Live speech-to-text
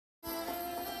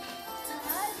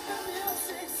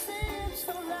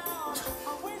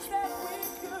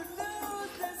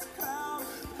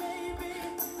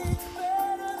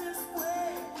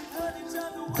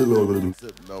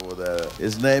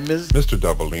His name is Mr.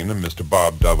 Doubleina, Mr.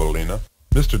 Bob Doubleina,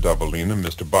 Mr. Doubleina,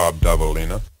 Mr. Bob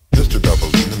Doubleina, Mr.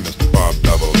 Doubleina, Mr. Bob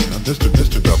Doubleina, Mr.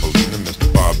 Doubleina,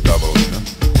 Mr. Bob Doubleina,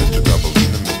 Mr.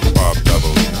 Doubleina, Mr. Bob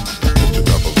Doubleina, Mr.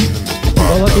 Doubleina, Mr. Bob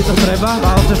Bolo ti to treba?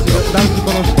 Válce si, dám si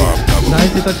ponožku. Daj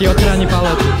si to, ti odchráni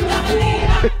palec.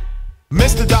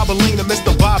 Mr. Doubleina,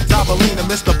 Mr. Bob Doubleina,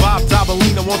 Mr. Bob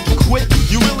Doubleina, won't you quit?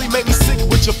 You really make me sick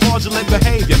with your fraudulent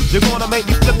behavior. You're gonna make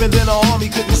me flip and then an army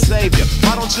couldn't save you.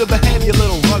 Why don't you behave, you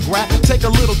little rugrat? Take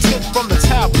a little tip from the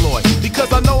tabloid,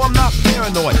 because I know I'm not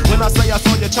paranoid. When I say I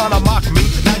saw you trying to mock me,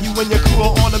 now you and your crew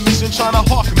are on a mission trying to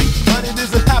hawk me. But it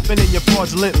isn't happening, you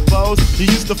fraudulent foes. You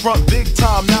used to front big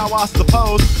time, now I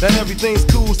suppose that everything's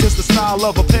cool since the style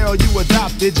of apparel you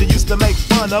adopted. You used to make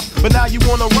fun of, but now you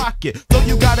wanna rock it. So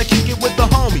you gotta kick it with the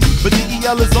homies, but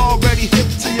DEL is already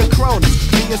hip to your cronies.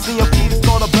 Me and CMP's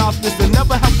thought about this and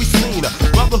never have we seen a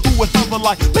brother who would hover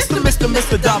like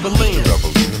Mr. Doubleina.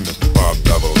 Doubleina, Mr. Bob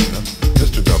Doubleina,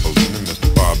 Mr. Doubleina, Mr.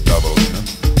 Bob Doubleina,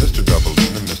 Mr.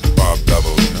 Doubleina, Mr. Bob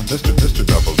Doubleina, Mr.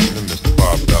 Doubleina, Mr.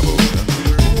 Bob Doubleina.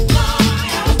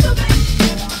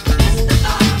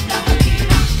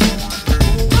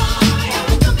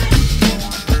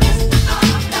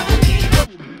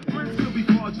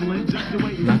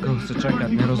 Na koho chce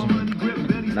čakať, nerozumiem.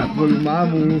 Na tvoju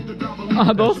mamu.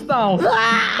 A dostal!